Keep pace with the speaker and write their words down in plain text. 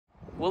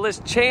Well, it's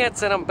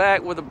Chance and I'm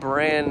back with a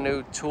brand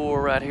new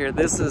tour right here.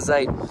 This is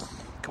a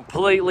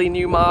completely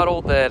new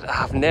model that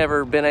I've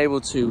never been able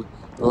to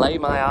lay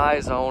my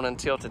eyes on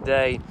until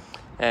today.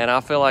 And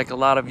I feel like a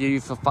lot of you,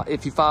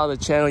 if you follow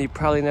the channel, you've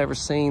probably never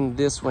seen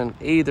this one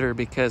either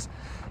because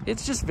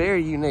it's just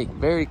very unique,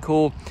 very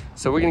cool.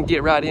 So we're gonna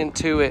get right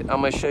into it.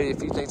 I'm gonna show you a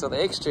few things on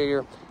the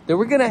exterior. Then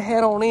we're gonna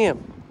head on in.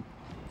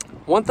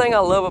 One thing I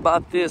love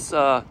about this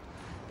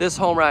this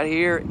home right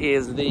here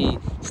is the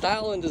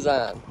style and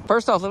design.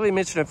 First off, let me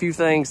mention a few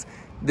things.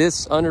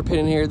 This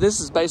underpinning here, this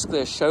is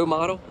basically a show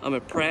model. I'm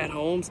at Pratt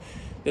Homes.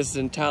 This is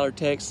in Tyler,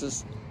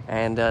 Texas,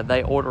 and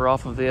they order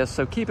off of this.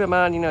 So keep in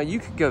mind, you know, you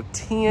could go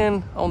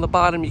tin on the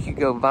bottom, you could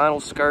go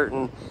vinyl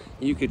skirting,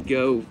 you could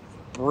go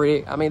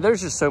brick. I mean,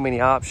 there's just so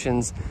many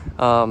options.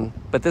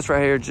 But this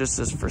right here just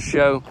is for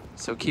show.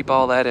 So keep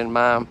all that in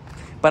mind.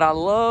 But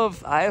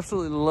I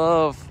absolutely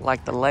love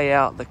like the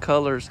layout, the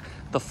colors,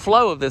 the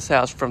flow of this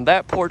house from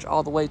that porch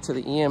all the way to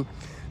the end.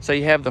 So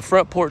you have the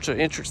front porch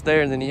entrance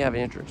there, and then you have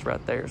an entrance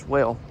right there as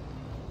well.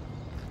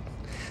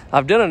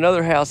 I've done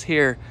another house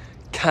here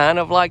kind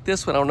of like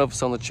this one. I don't know if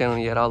it's on the channel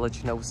yet. I'll let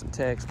you know with some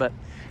text, but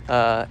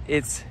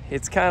it's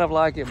kind of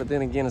like it, but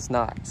then again, it's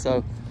not.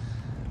 So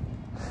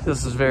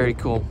this is very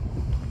cool.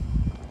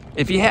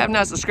 If you have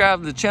not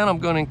subscribed to the channel, I'm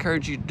going to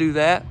encourage you to do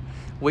that.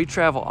 We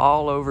travel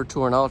all over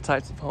touring all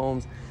types of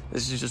homes.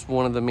 This is just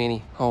one of the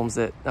many homes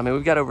that, I mean,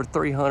 we've got over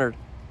 300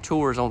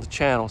 tours on the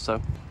channel.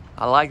 So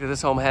I like that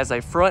this home has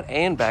a front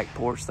and back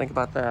porch. Think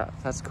about that.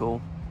 That's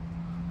cool.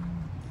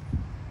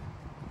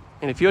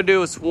 And if you'll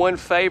do us one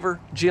favor,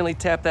 gently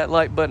tap that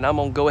like button. I'm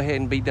gonna go ahead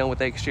and be done with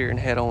the exterior and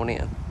head on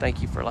in.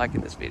 Thank you for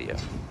liking this video.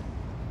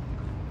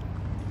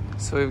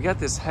 So we've got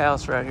this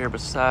house right here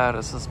beside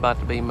us that's about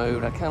to be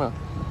moved.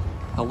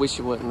 I wish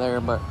it wasn't there,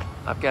 but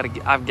I've got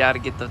to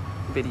get the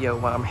video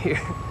while I'm here.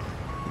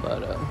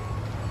 But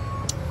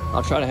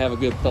I'll try to have a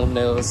good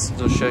thumbnail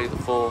to show you the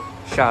full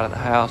shot of the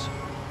house.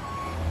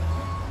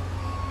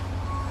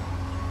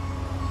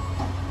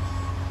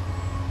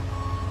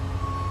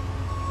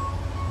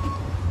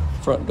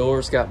 Front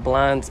door's got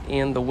blinds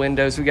in the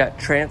windows. We got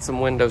transom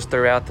windows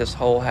throughout this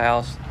whole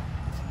house.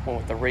 One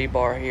with the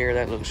rebar here,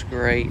 that looks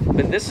great.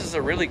 But this is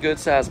a really good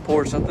sized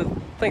porch. I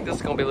think this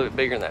is gonna be a little bit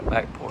bigger than that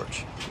back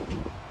porch.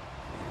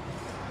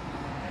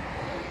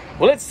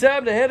 Well, it's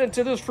time to head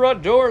into this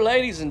front door,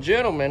 ladies and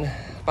gentlemen.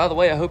 By the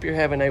way, I hope you're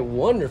having a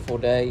wonderful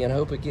day and I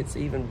hope it gets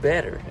even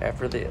better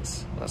after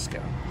this. Let's go.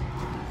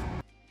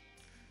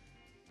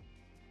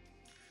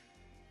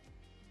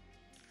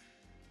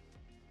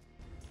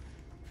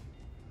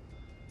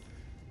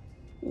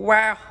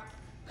 Wow.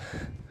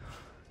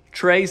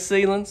 Tray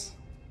ceilings.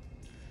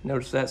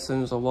 Noticed that as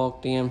soon as I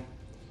walked in.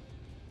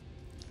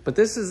 But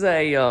this is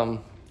a,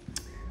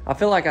 I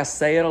feel like I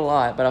say it a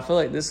lot, but I feel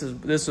like this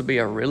would be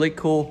a really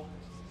cool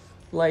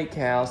lake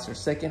house or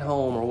second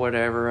home or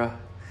whatever.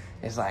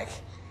 It's like,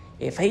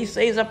 if he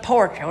sees a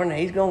porch on it,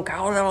 he's gonna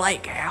call it a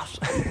lake house.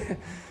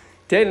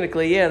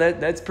 Technically, yeah,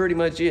 that's pretty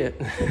much it.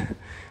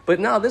 But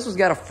no, this one's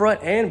got a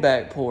front and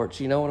back porch,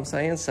 you know what I'm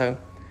saying? So,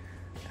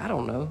 I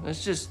don't know,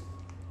 it's just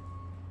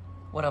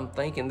what I'm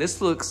thinking.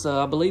 This looks,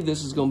 I believe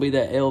this is gonna be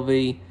that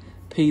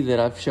LVP that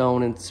I've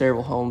shown in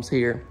several homes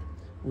here.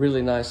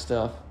 Really nice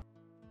stuff.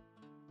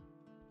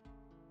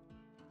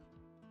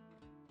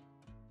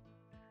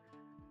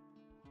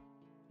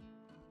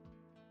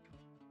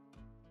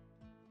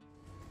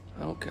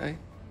 Okay.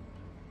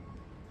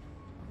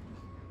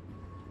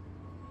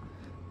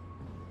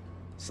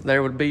 So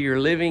there would be your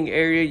living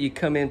area. You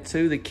come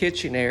into the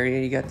kitchen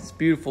area. You got this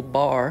beautiful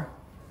bar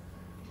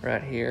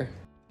right here.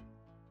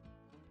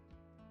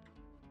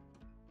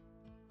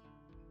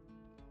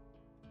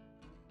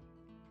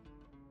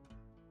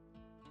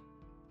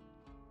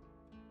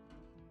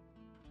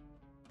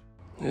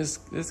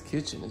 This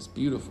kitchen is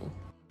beautiful.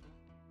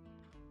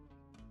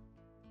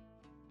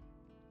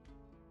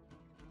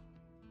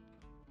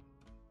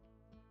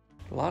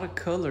 A lot of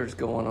colors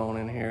going on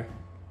in here.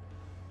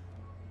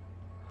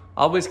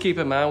 Always keep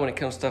in mind when it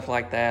comes to stuff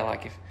like that,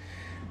 like if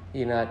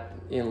you're not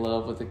in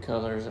love with the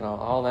colors and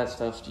all that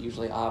stuff's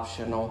usually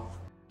optional.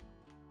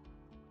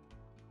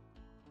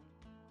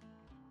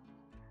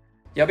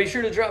 Y'all be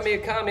sure to drop me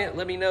a comment.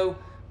 Let me know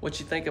what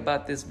you think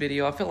about this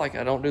video. I feel like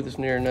I don't do this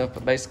near enough,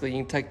 but basically you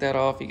can take that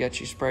off. You got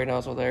your spray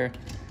nozzle there.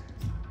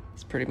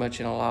 It's pretty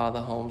much in a lot of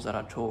the homes that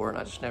I tour, and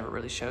I just never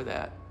really show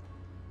that.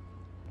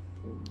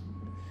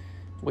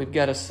 We've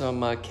got us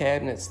some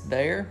cabinets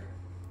there.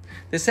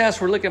 This house,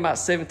 we're looking about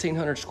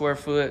 1,700 square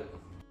foot.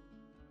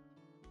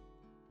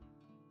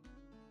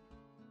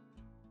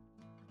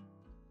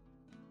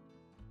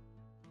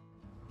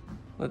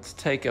 Let's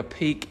take a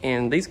peek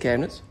in these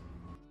cabinets.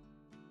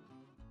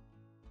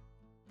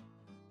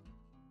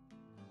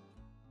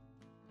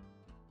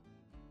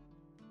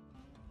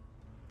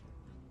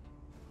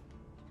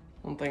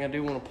 One thing I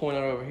do want to point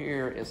out over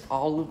here is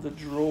all of the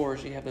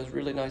drawers. You have those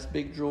really nice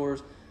big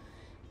drawers.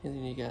 And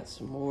then you got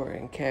some more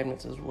in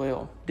cabinets as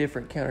well.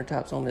 Different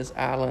countertops on this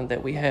island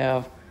that we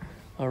have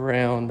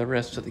around the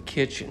rest of the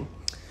kitchen.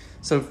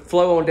 So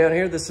flow on down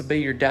here, this will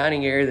be your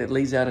dining area that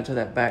leads out into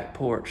that back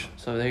porch.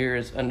 So here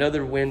is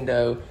another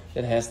window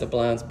that has the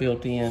blinds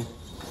built in.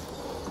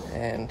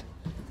 And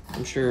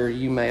I'm sure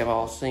you may have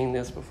all seen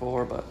this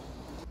before, but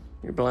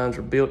your blinds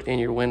are built in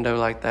your window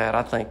like that.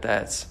 I think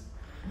that's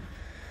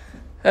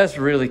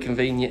really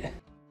convenient.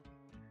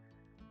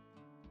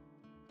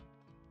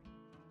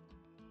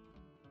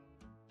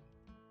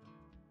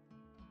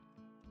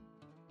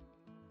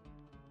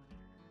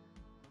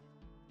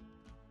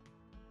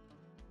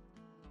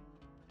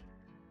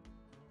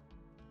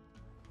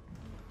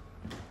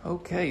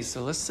 Okay,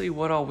 so let's see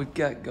what all we've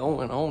got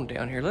going on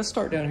down here. Let's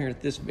start down here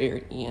at this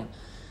very end.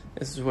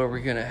 This is where we're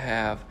gonna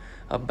have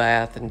a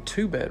bath and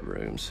 2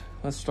 bedrooms.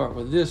 Let's start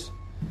with this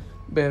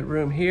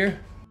bedroom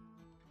here.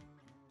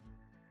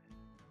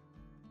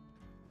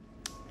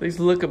 These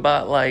look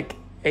about like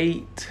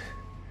 8,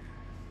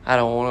 I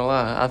don't wanna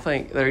lie. I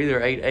think they're either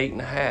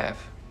 8.5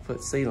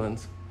 foot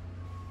ceilings.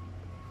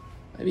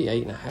 Maybe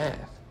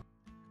 8.5.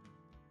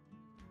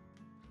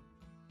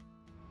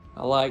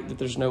 I like that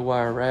there's no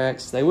wire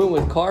racks. They went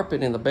with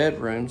carpet in the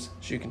bedrooms,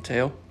 as you can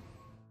tell.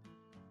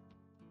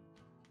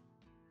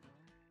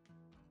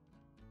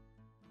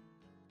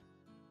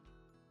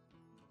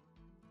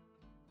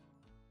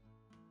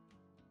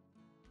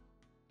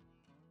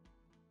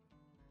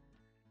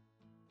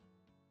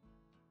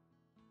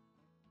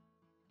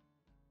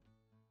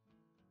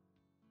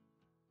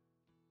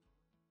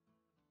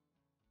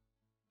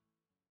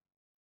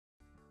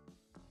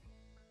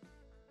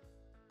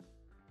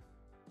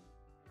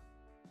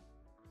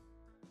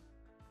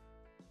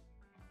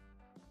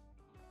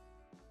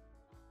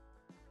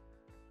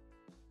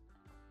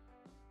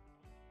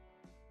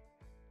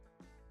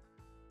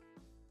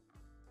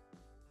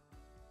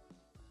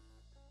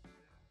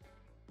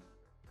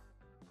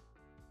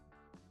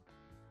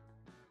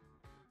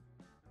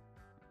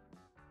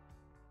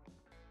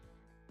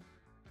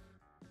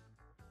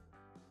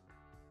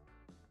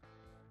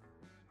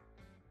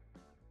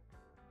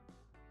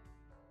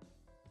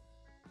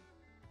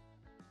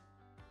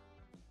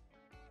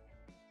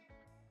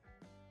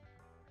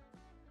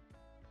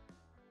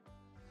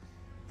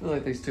 I feel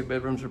like these 2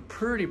 bedrooms are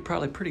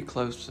probably pretty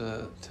close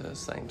to the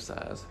same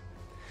size.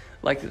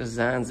 I like the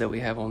designs that we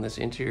have on this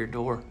interior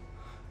door.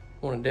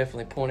 I want to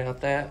definitely point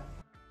out that.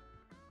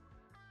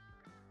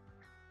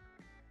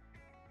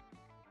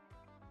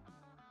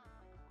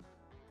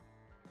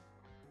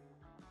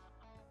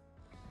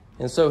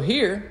 And so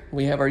here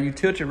we have our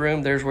utility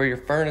room. There's where your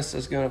furnace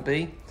is going to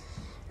be.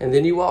 And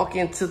then you walk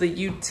into the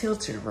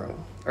utility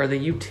room, or the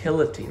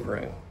utility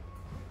room,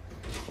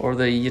 or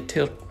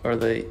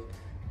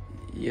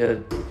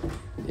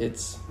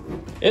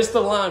it's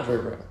the laundry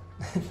room.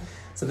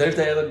 So there's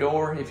the other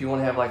door if you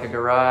want to have like a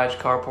garage,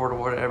 carport, or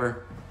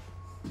whatever.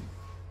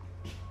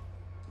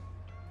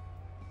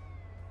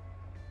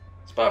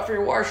 Spot for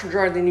your washer and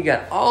dryer. Then you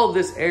got all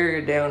this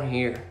area down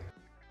here.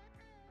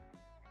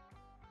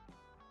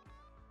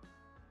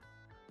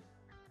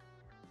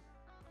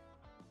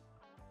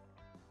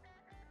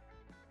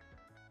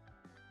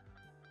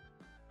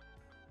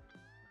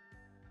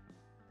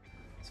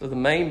 So the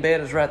main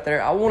bed is right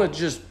there. I want to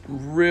just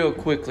real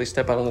quickly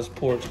step out on this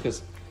porch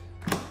because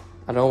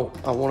I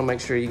want to make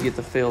sure you get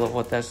the feel of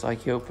what that's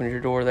like. You open your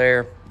door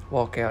there,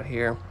 walk out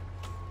here.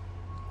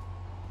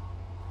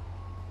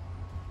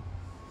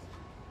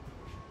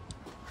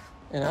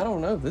 And I don't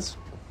know, this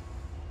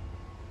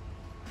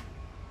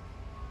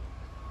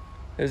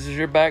is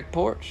your back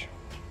porch.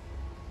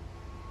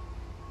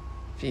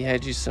 If you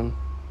had you some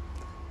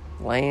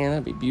land,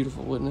 that'd be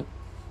beautiful, wouldn't it?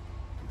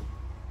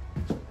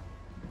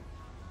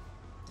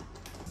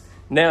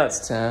 Now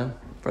it's time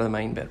for the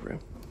main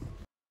bedroom.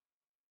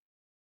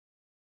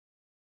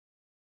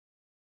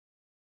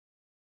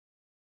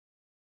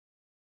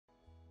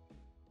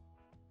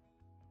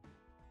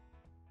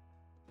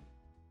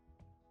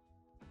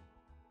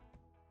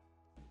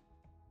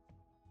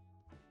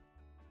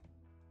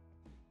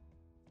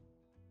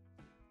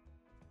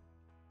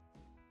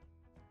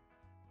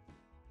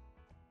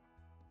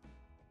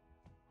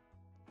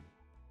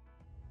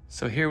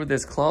 So here with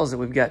this closet,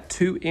 we've got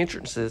 2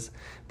 entrances,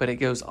 but it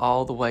goes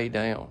all the way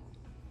down.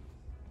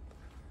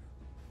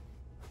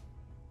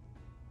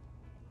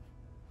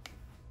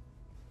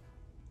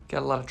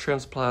 Got a lot of trim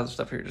supplies and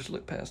stuff here. Just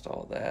look past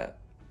all that.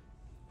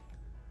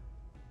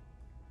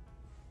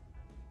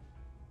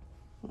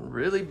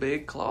 Really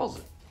big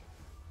closet.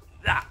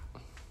 Ah.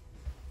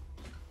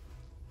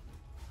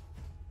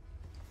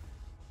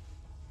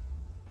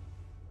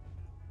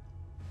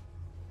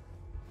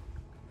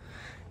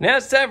 Now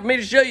it's time for me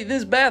to show you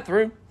this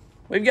bathroom.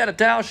 We've got a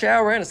towel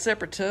shower and a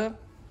separate tub.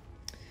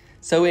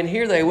 So in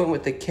here they went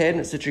with the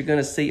cabinets that you're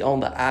gonna see on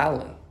the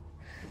island.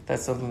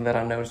 That's something that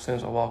I noticed as soon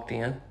as I walked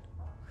in.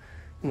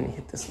 Let me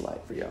hit this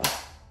light for y'all.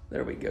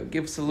 There we go.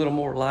 Give us a little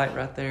more light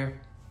right there.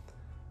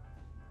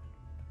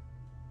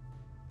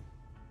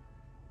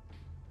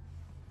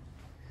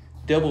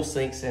 Double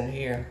sinks in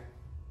here.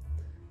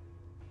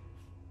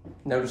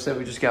 Notice that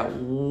we just got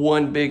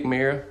 1 big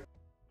mirror.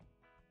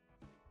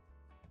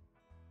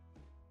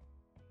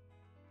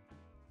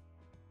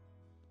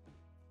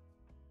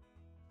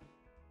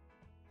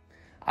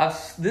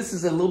 This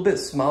is a little bit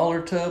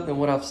smaller tub than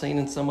what I've seen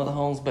in some of the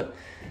homes, but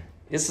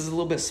this is a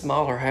little bit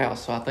smaller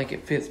house, so I think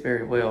it fits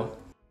very well.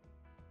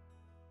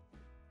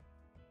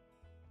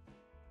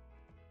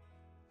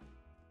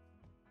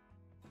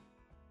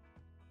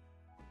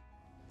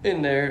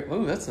 In there,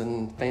 oh, that's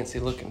a fancy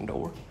looking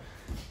door.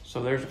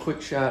 So there's a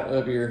quick shot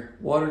of your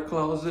water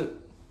closet.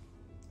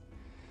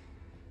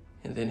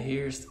 And then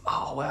here's,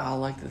 oh wow, I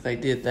like that they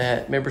did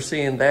that. Remember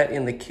seeing that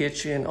in the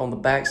kitchen on the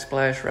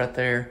backsplash right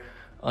there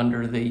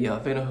under the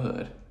vent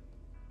hood.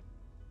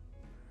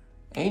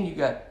 And you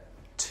got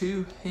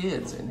two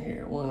heads in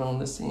here, one on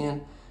this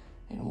end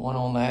and one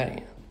on that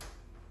end.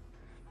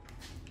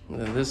 And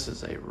then this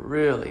is a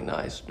really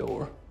nice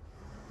door.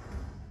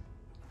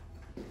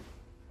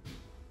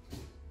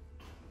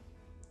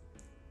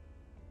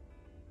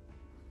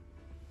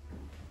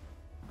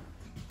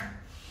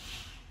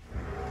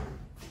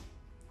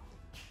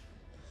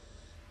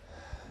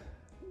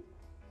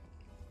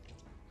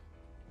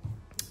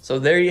 So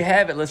there you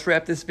have it. Let's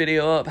wrap this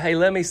video up. Hey,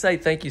 let me say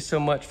thank you so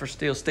much for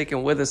still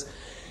sticking with us.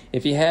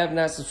 If you have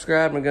not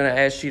subscribed, I'm going to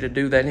ask you to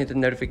do that and hit the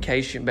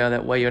notification bell.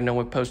 That way you'll know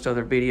when we post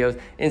other videos.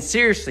 And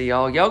seriously,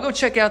 y'all go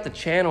check out the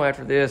channel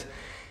after this.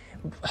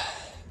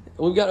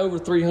 We've got over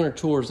 300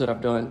 tours that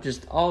I've done.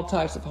 Just all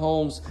types of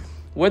homes.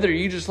 Whether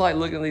you just like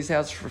looking at these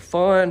houses for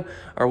fun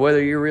or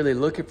whether you're really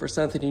looking for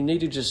something, you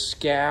need to just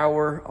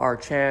scour our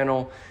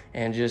channel.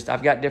 And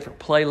I've got different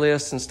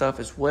playlists and stuff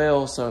as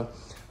well. So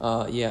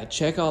yeah,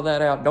 check all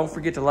that out. Don't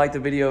forget to like the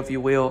video if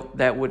you will.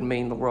 That would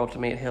mean the world to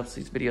me. It helps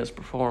these videos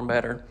perform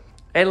better.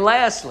 And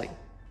lastly,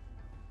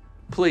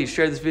 please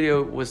share this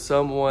video with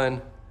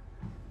someone.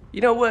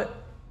 You know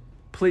what?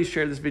 Please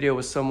share this video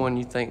with someone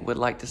you think would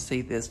like to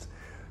see this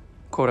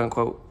quote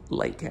unquote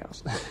lake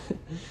house.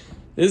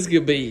 This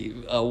could be,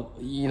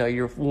 you know,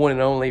 your one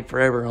and only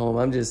forever home.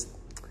 I'm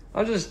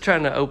just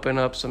trying to open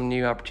up some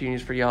new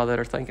opportunities for y'all that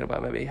are thinking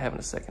about maybe having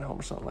a second home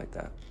or something like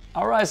that.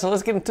 All right, so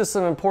let's get into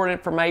some important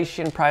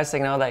information,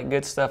 pricing, and all that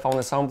good stuff on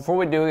this home. Before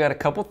we do, we got a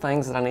couple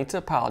things that I need to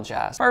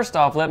apologize. First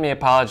off, let me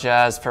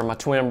apologize for my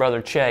twin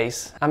brother,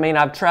 Chase. I mean,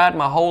 I've tried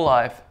my whole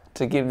life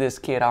to give this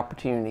kid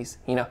opportunities.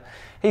 You know,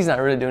 he's not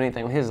really doing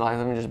anything with his life,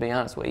 let me just be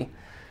honest with you.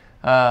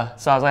 So I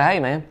was like,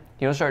 hey man,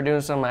 you wanna start doing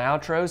some of my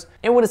outros?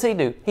 And what does he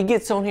do? He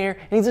gets on here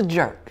and he's a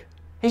jerk.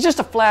 He's just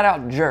a flat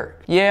out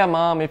jerk. Yeah,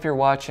 Mom, if you're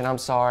watching, I'm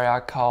sorry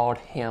I called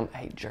him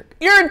a jerk.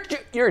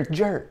 You're a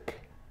jerk.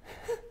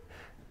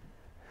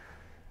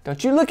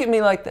 Don't you look at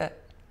me like that.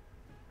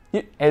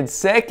 And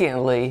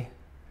secondly,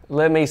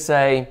 let me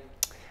say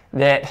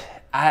that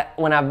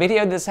when I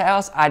videoed this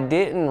house, I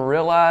didn't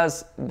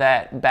realize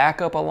that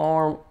backup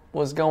alarm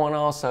was going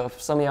on. So if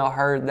some of y'all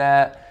heard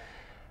that,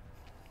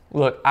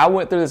 look, I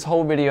went through this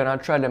whole video and I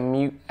tried to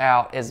mute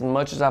out as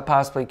much as I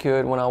possibly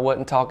could when I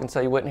wasn't talking so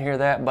you wouldn't hear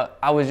that. But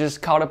I was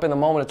just caught up in the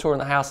moment of touring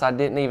the house. I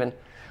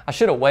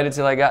should have waited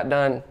till I got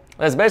done.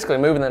 That's basically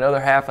moving that other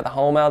half of the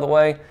home out of the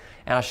way.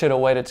 And I should have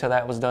waited till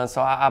that was done.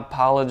 So I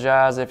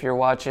apologize if you're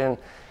watching.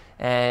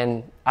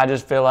 And I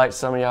just feel like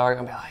some of y'all are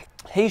gonna be like,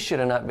 he should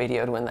have not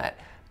videoed when that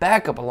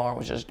backup alarm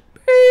was just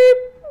beep,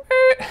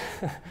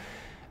 beep.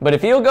 But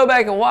if you'll go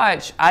back and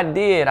watch, I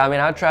did. I mean,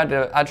 I tried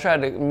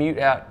to mute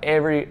out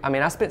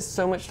I spent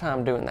so much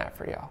time doing that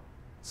for y'all.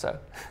 So,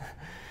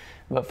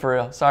 but for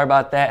real, sorry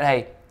about that.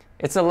 Hey,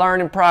 it's a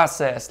learning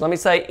process. Let me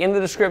say, in the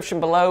description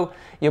below,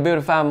 you'll be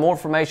able to find more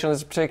information on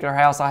this particular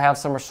house. I have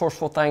some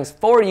resourceful things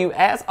for you,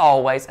 as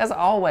I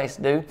always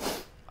do.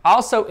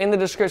 Also, in the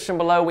description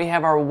below, we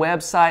have our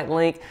website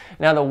link.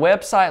 Now, the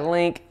website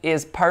link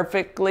is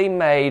perfectly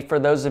made for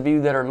those of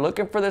you that are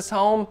looking for this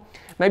home.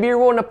 Maybe you're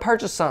wanting to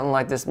purchase something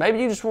like this. Maybe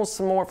you just want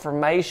some more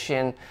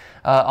information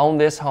on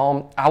this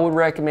home. I would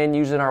recommend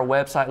using our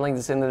website link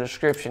that's in the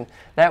description.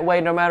 That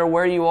way, no matter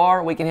where you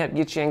are, we can help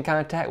get you in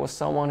contact with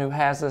someone who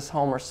has this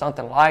home or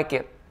something like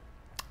it.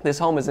 This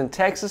home is in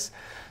Texas.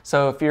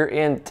 So if you're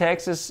in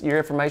Texas, your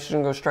information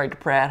can go straight to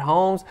Pratt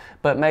Homes,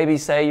 but maybe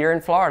say you're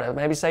in Florida,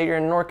 maybe say you're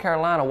in North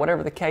Carolina,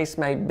 whatever the case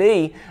may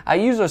be. I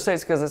use those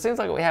states because it seems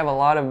like we have a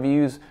lot of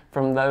views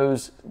from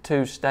those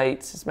two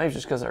states. It's maybe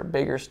just because they're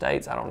bigger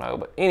states, I don't know.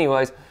 But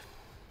anyways,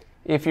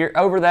 if you're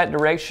over that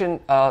direction,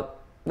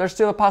 there's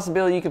still a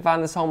possibility you can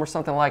find this home or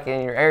something like it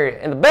in your area.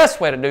 And the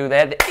best way to do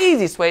that, the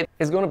easiest way,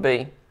 is going to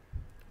be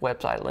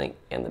website link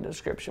in the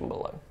description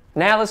below.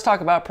 Now let's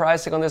talk about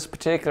pricing on this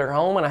particular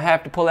home, and I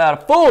have to pull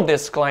out a full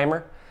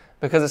disclaimer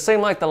because it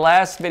seemed like the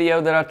last video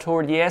that I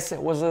toured, yes,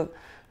 it was a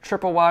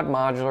triple wide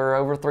modular,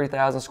 over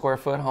 3,000 square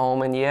foot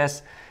home, and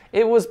yes,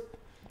 it was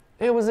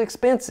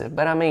expensive,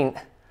 but I mean,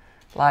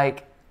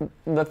 like,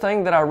 the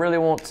thing that I really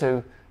want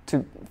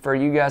for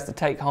you guys to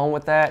take home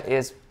with that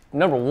is,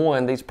 number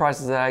one, these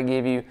prices that I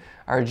give you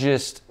are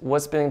just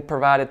what's being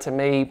provided to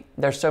me.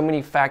 There's so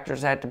many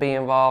factors that have to be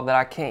involved that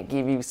I can't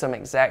give you some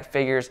exact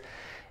figures.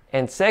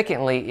 And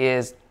secondly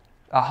is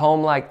a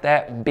home like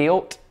that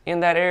built in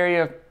that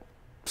area,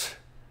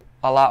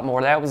 a lot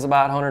more. That was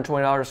about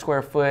 $120 a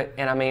square foot.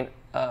 And I mean,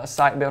 a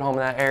site built home in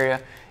that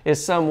area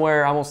is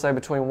somewhere, I'm gonna say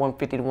between $150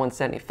 to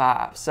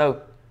 $175.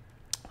 So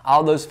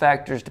all those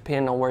factors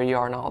depend on where you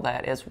are and all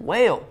that as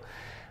well.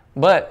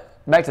 But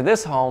back to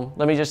this home,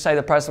 let me just say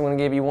the price I'm going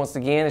to give you once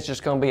again. It's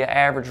just going to be an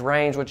average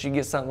range, what you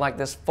get something like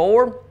this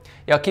for.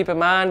 Y'all keep in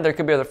mind, there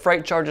could be other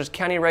freight charges,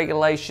 county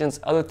regulations,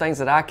 other things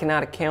that I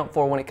cannot account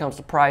for when it comes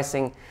to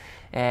pricing.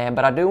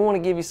 But I do want to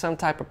give you some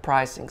type of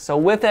pricing. So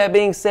with that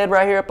being said,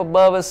 right here up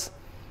above us,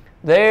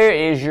 there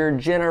is your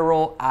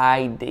general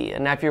idea.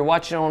 Now, if you're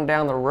watching on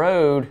down the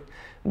road,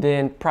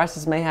 then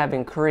prices may have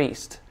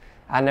increased.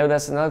 I know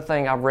that's another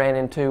thing I've ran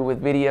into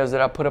with videos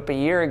that I put up a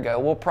year ago.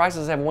 Well,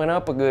 prices have went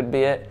up a good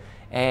bit,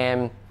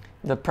 and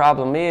the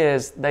problem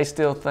is they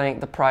still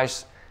think the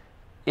price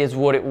is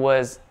what it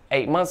was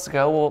 8 months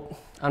ago. Well,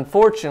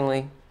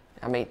 unfortunately,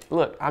 I mean,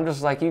 look, I'm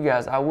just like you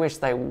guys. I wish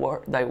they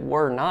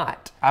were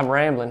not. I'm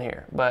rambling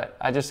here, but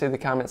I just see the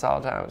comments all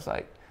the time. It's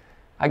like,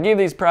 I give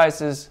these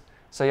prices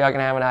so y'all can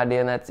have an idea,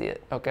 and that's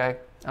it, okay?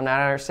 I'm not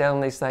out here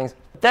selling these things.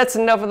 That's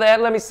enough of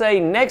that. Let me say,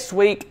 next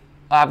week,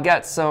 I've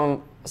got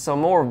some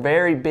more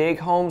very big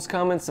homes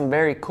coming, some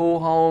very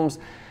cool homes.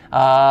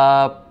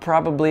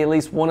 Probably at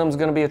least one of them is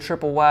going to be a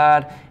triple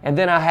wide. And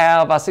then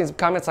I've seen some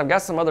comments, I've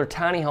got some other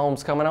tiny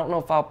homes coming. I don't know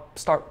if I'll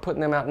start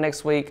putting them out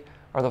next week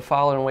or the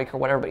following week or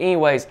whatever. But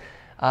anyways,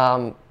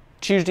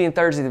 Tuesday and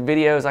Thursday, the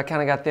videos, I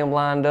kind of got them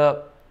lined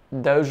up.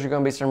 Those are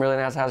going to be some really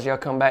nice houses. Y'all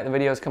come back. The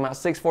videos come out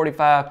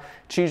 6:45,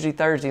 Tuesday,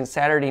 Thursday, and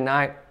Saturday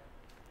night.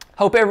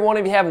 Hope every one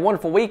of you have a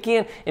wonderful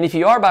weekend. And if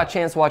you are by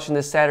chance watching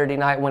this Saturday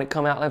night when it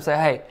come out, let me say,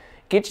 hey,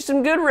 get you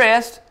some good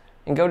rest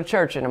and go to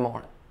church in the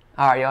morning.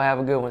 All right, y'all have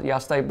a good one.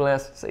 Y'all stay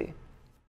blessed. See you.